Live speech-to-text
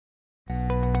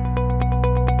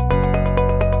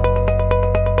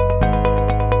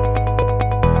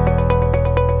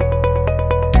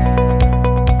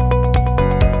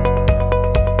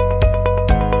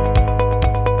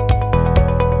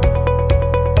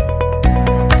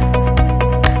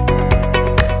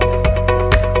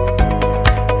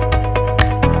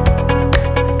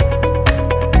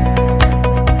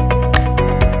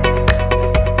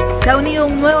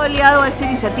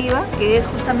iniciativa, que es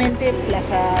justamente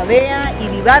Plaza Vea y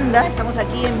Vivanda. Estamos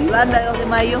aquí en Vivanda Dos de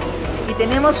Mayo y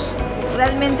tenemos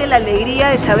realmente la alegría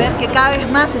de saber que cada vez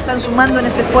más se están sumando en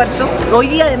este esfuerzo. Hoy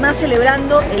día además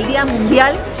celebrando el Día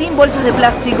Mundial sin bolsas de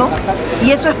plástico, y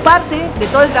eso es parte de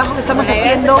todo el trabajo que estamos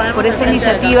haciendo por esta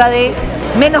iniciativa de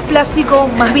menos plástico,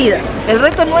 más vida. El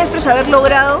reto nuestro es haber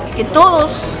logrado que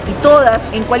todos y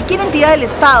todas, en cualquier entidad del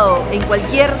Estado, en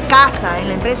cualquier casa, en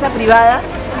la empresa privada,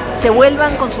 se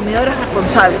vuelvan consumidores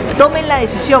responsables. Tomen la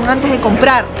decisión antes de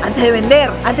comprar, antes de vender,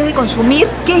 antes de consumir,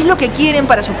 qué es lo que quieren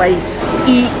para su país.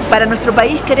 Y para nuestro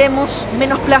país queremos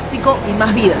menos plástico y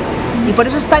más vida. Y por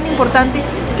eso es tan importante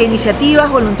que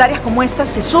iniciativas voluntarias como estas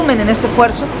se sumen en este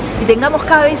esfuerzo y tengamos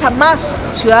cada vez a más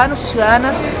ciudadanos y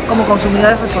ciudadanas como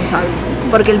consumidores responsables.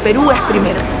 Porque el Perú es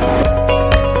primero.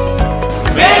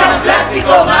 ¡Menos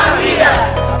plástico, más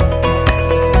vida!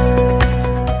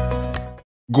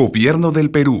 Gobierno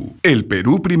del Perú. El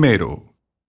Perú primero.